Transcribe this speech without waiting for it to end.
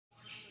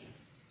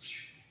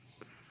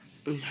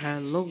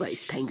Hello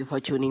guys, thank you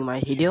for tuning my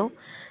video.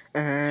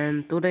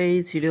 And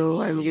today's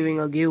video I'm giving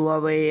a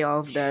giveaway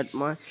of that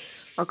my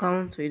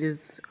account. It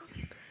is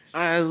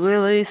I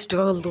really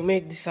struggle to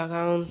make this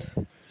account,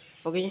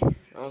 okay,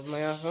 of my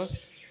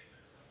account,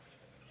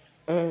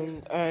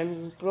 and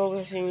I'm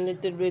progressing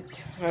little bit.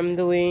 I'm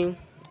doing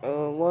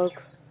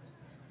work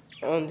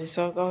on this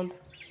account.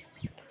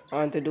 I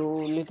want to do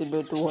little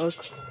bit work.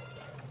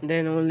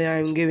 Then only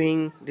I'm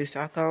giving this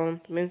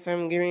account, means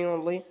I'm giving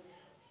only,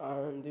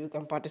 and you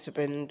can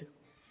participate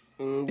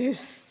in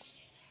this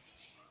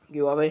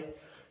giveaway.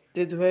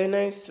 It's very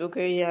nice.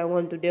 Okay, yeah, I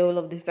want to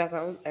develop this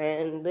account,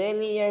 and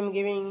daily I'm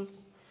giving.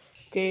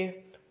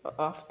 Okay,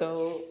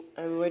 after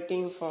I'm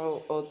waiting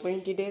for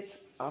 20 days.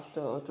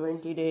 After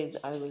 20 days,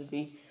 I will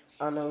be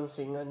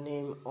announcing a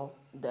name of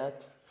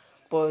that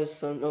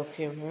person.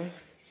 Okay, man.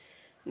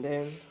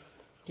 Then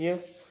yeah,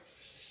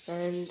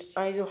 and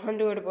I do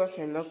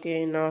 100%.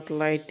 Okay, not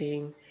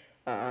lighting.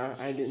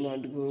 I do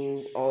not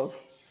go off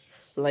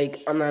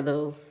like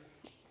another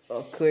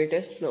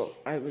creators. No,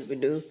 I will be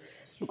do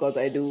because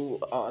I do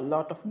a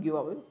lot of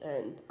giveaways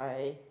and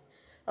I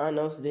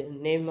announce the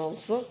name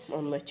also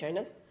on my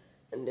channel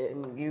and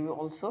then give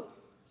also.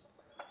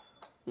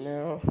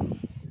 Now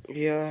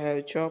here I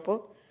have chopper.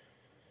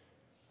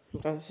 You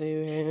can see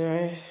very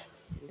nice.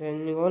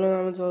 Then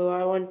so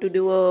I want to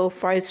do a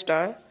 5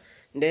 star.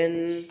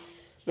 Then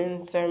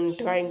means I'm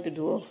trying to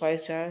do a 5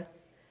 star.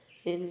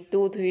 In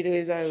 2-3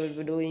 days I will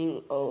be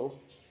doing a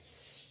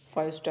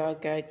 5 star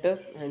character,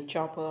 and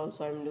chopper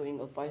also I'm doing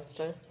a 5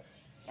 star,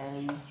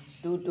 and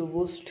two to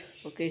boost.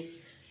 Okay,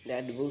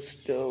 that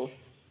boost,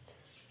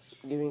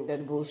 giving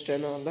that boost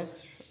and all that.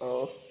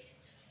 uh,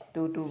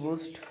 two to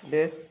boost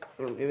there.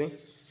 I'm giving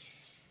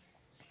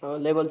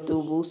level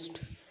 2 boost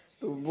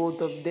to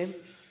both of them,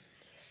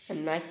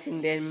 and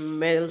maxing their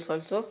medals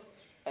also.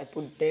 I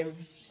put them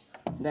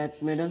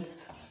that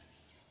medals.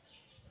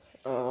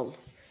 um,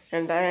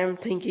 and I am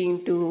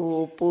thinking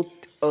to put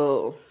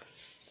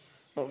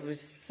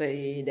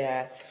obviously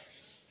that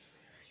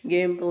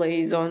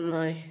gameplays on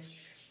my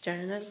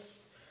channel.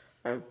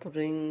 I'm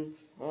putting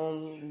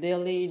on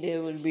daily.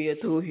 There will be a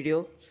 2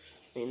 video.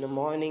 In the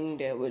morning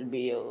there will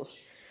be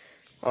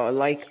a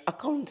like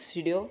accounts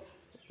video.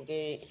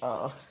 Okay,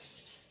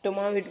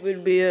 tomorrow it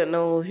will be a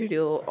no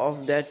video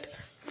of that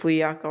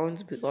free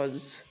accounts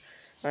because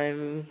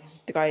I'm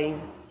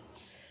trying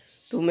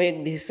to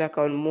make this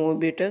account more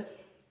better,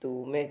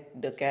 to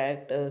make the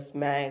characters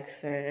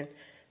max and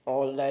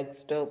all that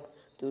stuff,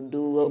 to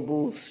do a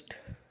boost.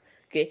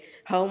 Okay,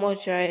 how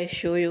much I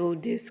show you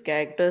these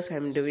characters.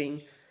 I'm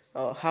doing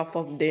half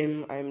of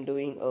them. I'm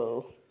doing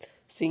a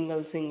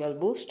single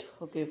boost.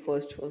 Okay,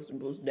 first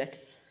boost that.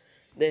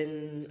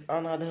 Then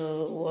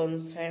another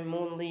ones I'm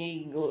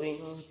only going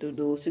to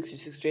do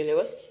 60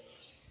 level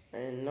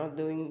and not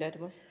doing that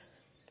much,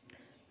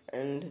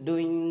 and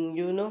doing,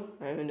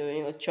 I'm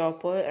doing a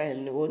chopper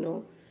and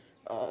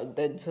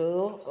that's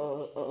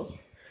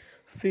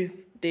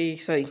 50,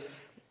 sorry,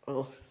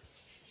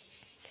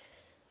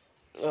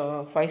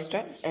 uh, 5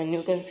 star. And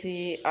you can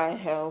see I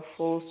have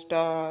 4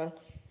 star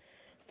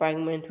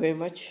fragment very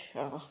much.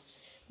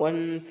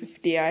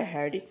 150 I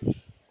had it.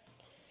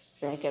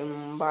 I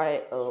can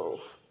buy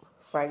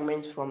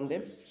fragments from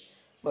them,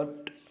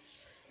 but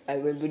I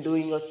will be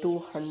doing a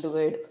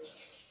 200.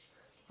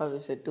 How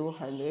to say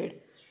 200?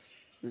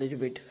 Little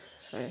bit.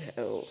 I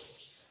have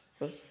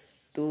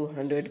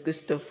 200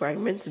 crystal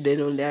fragments. Then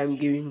only I'm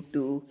giving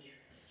to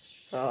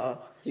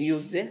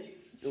use them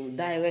to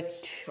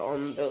direct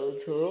on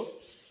the throw.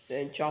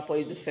 Then chopper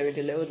is the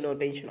 70 level. No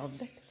tension of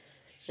that,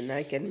 and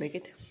I can make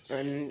it.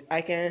 And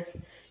I can.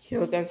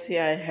 You can see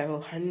I have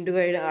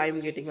 100. I'm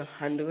getting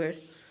 100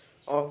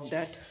 of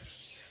that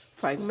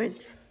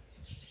fragments.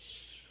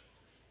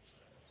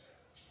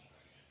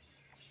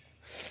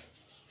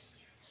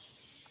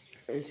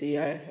 And see,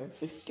 I have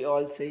 50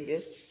 also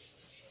here.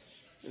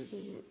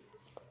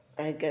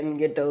 I can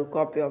get a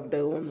copy of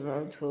the one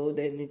also.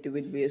 Then it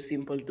will be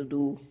simple to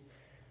do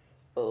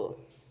uh,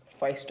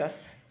 5 star.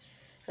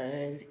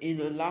 And in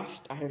the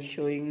last, I am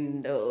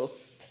showing the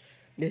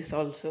this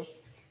also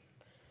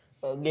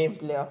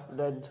gameplay of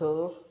that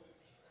Zoro.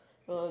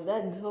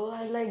 That Zoro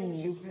I like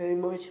you very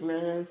much,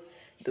 man.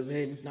 The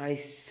very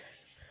nice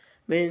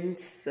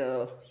means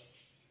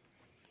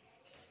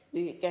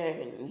we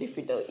can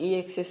defeat the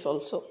EXS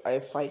also. I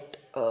fight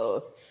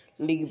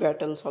league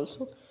battles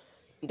also.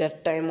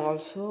 That time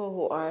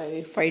also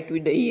I fight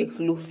with the EX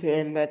Luffy,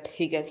 and that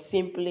he can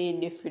simply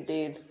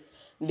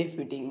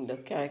defeating the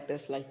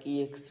characters like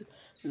EX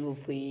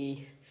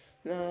Luffy.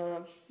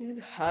 It's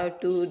hard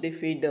to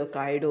defeat the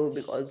Kaido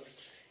because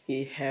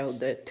he have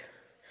that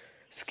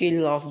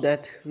skill of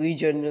that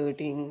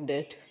regenerating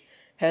that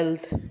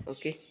health.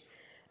 Okay,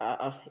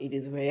 it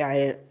is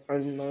very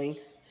annoying,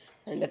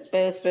 and that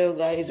Perspire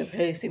guy is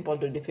very simple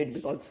to defeat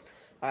because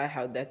I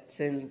have that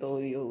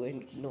Sentoyo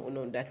and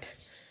no that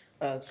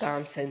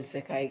calm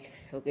Sensekai.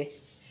 Okay,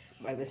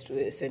 my best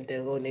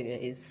Sentero nigga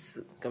is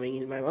coming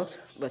in my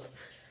mouth, but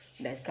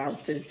that calm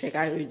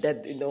Sensekai with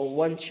that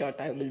one shot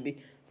I will be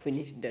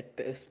finished that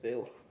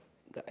Perspire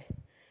guy.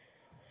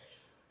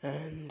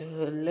 And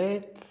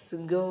let's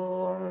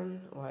go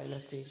on. Why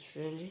not say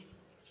changing?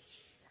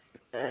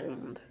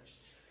 And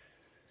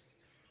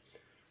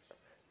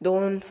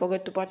don't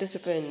forget to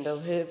participate.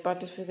 The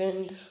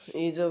participant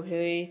is a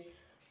very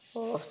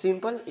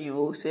simple.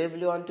 You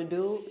simply want to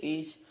do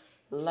is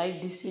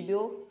like this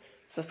video,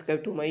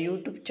 subscribe to my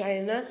YouTube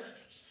channel,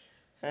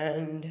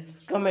 and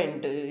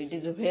comment. It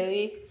is a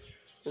very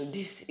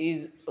this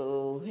is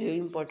very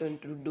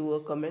important to do a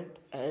comment,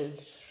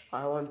 and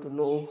I want to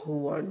know who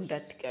won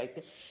that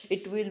character.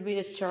 It will be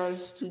a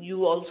chance to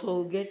you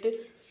also get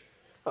it.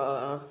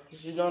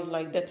 It is not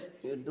like that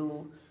you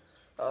do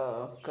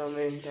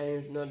comment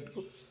and not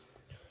do,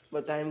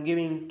 but I'm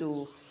giving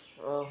to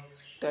uh,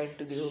 trying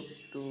to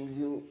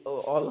give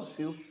all of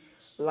you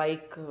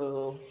like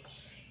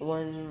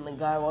one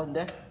guy was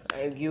there.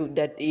 I give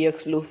that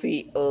EX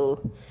Luffy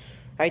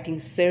I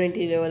think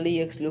 70 level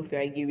EX Luffy.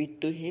 I give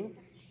it to him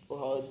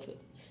because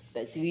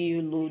that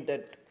review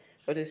that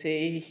what to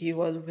say, he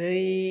was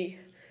very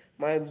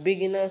my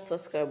beginner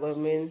subscriber,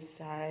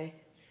 means I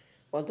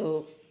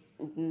although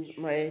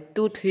my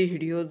 2-3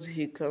 videos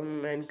he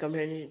come and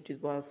commented, it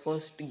is my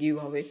first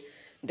giveaway.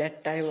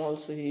 That time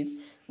also he's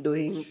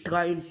doing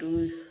trying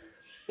to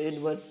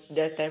it, but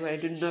that time I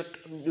did not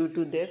do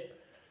to them.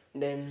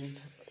 Then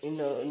in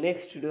the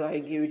next video I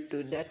give it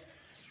to that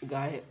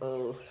guy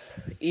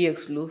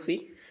EX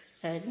Luffy,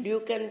 and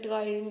you can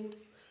try in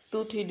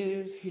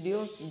 2-3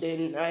 videos.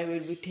 Then I will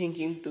be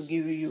thinking to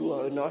give you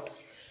or not.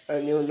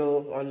 And you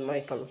know, on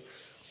my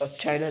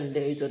channel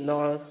there is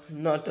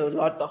not a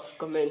lot of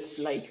comments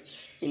like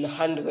in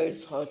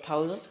hundreds or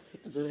thousands.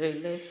 It is very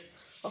less.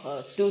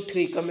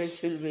 2-3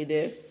 comments will be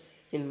there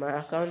in my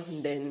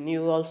account. Then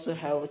you also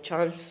have a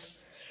chance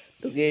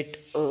to get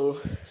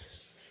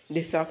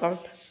this account.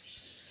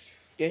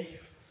 Okay,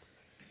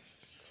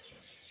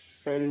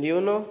 and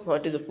you know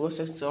what is the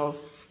process of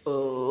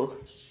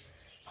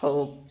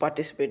how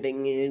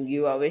participating in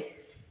giveaway.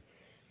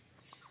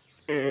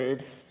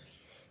 And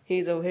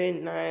he's a very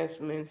nice,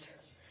 means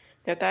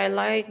that I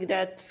like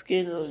that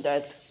skill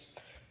that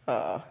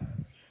uh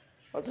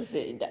how to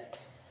say that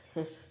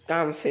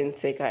calm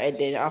sensei I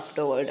did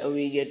afterward.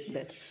 We get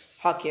that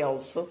hockey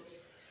also,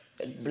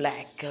 that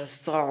black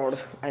sword.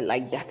 I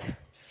like that.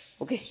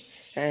 Okay,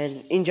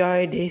 and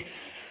enjoy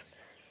this,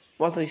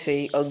 what we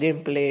say, a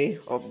gameplay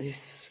of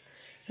this.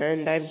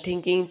 And I'm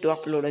thinking to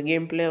upload a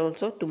gameplay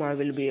also. Tomorrow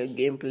will be a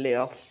gameplay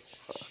of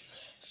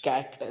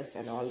characters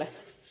and all that.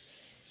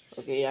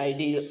 Okay, I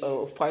did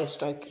a 5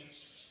 star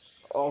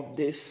of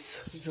this,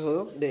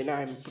 so then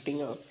I'm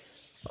putting a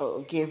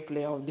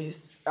gameplay of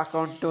this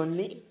account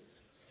only.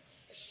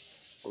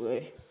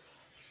 Okay,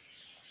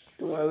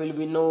 tomorrow will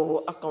be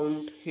no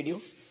account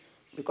video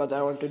because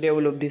I want to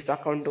develop this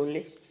account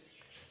only.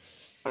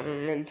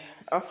 And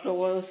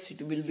afterwards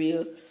it will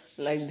be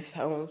like this.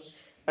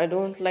 I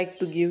don't like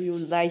to give you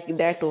like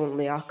that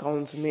only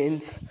accounts,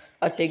 means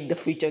I take the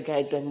feature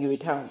guide and give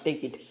it,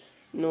 take it.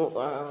 No,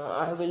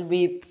 I will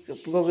be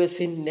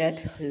progressing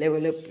that,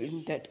 level up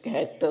in that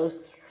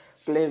characters,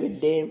 play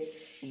with them,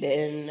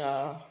 then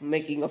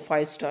making a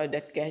 5 star.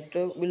 That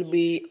character will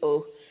be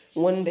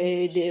one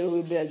day there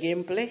will be a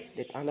gameplay,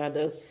 that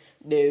another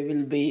there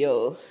will be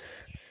a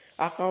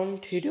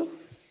account video,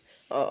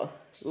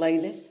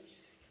 like that.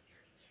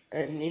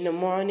 And in the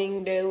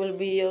morning there will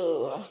be a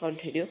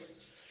account video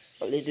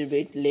a little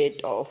bit late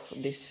of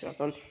this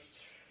account.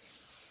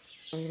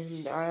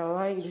 And I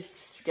like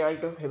this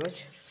character very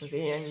much.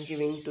 Okay, I'm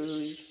giving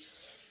to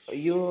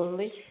you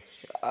only,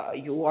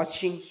 you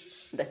watching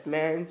that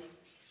man.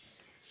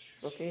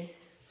 Okay,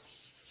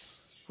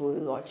 who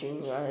is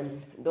watching,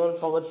 and don't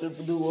forget to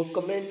do a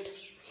comment.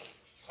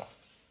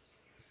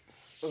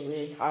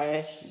 Okay,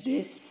 I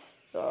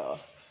this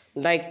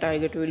like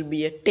target will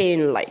be a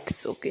 10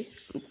 likes. Okay,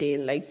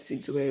 10 likes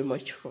is very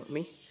much for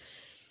me.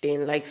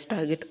 10 likes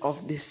target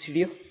of this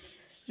video.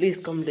 Please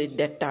complete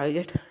that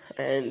target.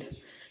 And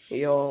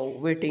you're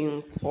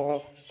waiting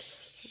for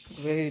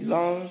very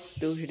long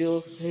to video.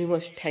 Very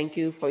much thank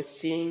you for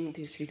seeing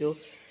this video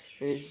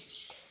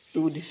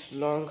to this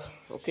long.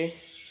 Okay,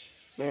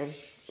 man.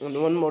 And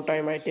one more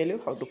time I tell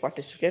you how to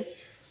participate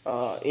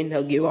in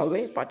a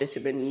giveaway.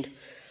 Participant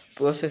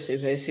process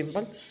is very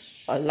simple.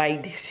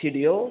 Like this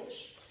video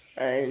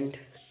and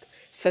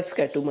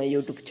subscribe to my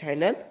YouTube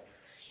channel,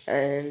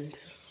 and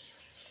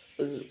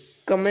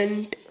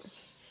comment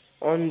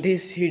on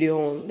this video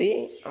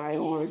only I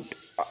want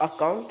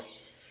account,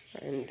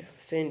 and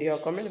send your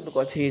comment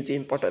because he is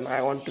important.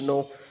 I want to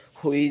know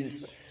who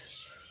is,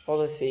 how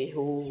to say,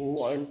 who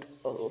want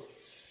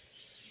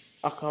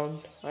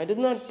account. I did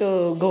not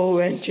go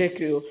and check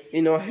you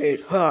in your head,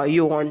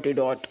 you wanted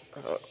what,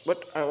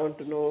 but I want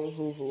to know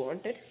who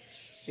wanted.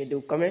 You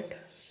do comment,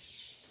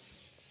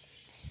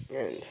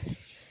 and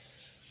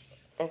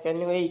I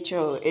can reach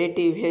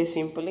 80 very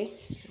simply.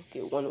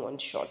 Okay, one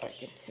shot I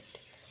can hit.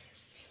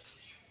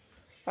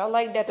 I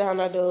like that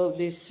another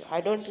this.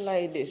 I don't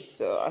like this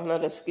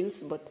another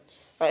skills, but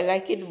I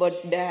like it.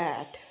 But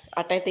that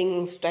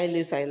attacking style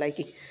is I like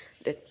it.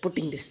 that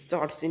putting the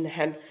swords in the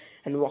hand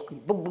and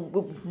walking boop boop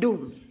boop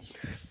doom.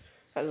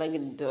 I like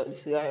it,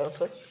 this guy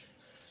also.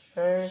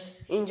 And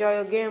enjoy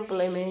your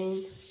gameplay,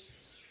 man.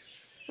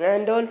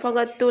 And don't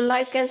forget to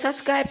like and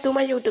subscribe to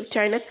my YouTube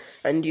channel.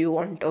 And you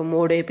want a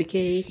more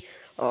APK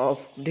of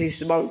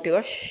this bounty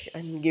rush,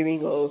 and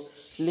giving a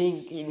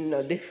link in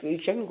the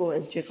description. Go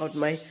and check out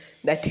my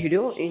that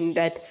video. In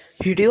that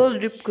video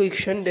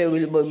description there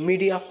will be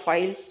media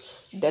file.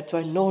 That's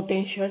why no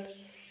tension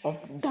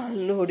of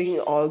downloading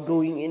or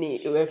going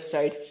any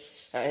website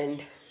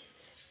and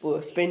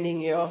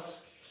spending your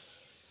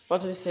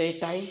what do we say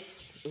time.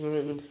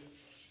 And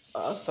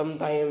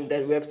sometimes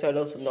that website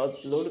also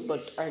not load,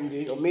 but I'm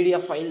doing a media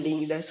file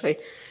link, that's why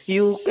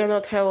you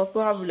cannot have a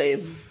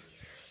problem.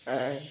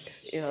 And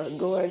yeah,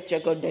 go and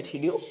check out that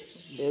video.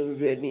 There will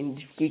be in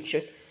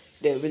description,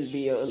 there will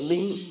be a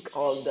link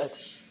of that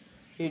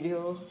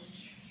video.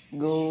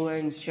 Go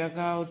and check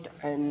out,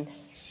 and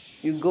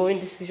you go in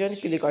description,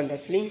 click on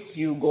that link,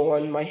 you go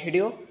on my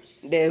video,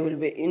 there will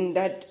be in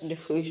that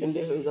description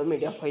there is a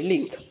media file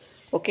link.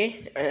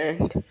 Okay,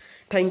 and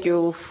thank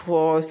you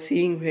for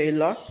seeing very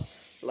long,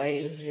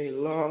 like very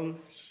long.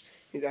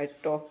 You guys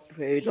talked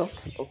very long.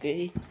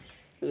 Okay,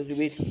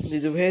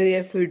 there's a very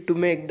effort to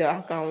make the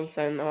accounts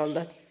and all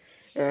that,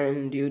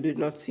 and you did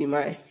not see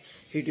my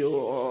video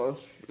or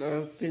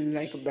feel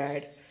like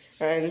bad.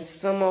 And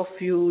some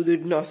of you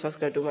did not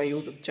subscribe to my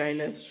YouTube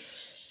channel.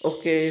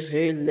 Okay,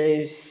 well,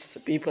 there's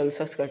people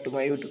subscribe to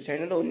my YouTube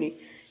channel,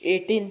 only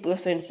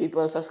 18%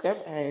 people subscribe,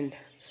 and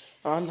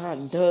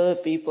another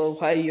people,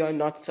 why you are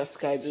not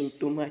subscribing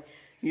to my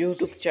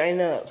YouTube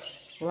channel?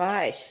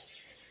 Why?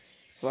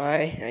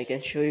 I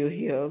can show you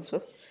here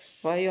also.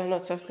 Why you are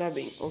not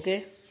subscribing?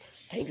 Okay,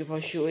 thank you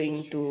for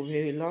showing to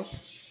very long.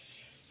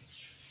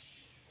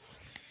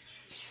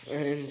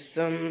 And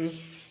some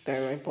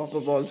time I pop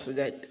up also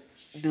that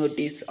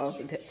notice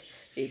of that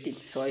 18.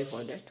 Sorry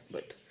for that,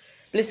 but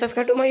please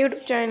subscribe to my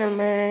YouTube channel,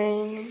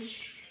 man.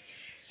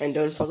 And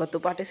don't forget to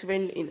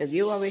participate in the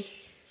giveaway.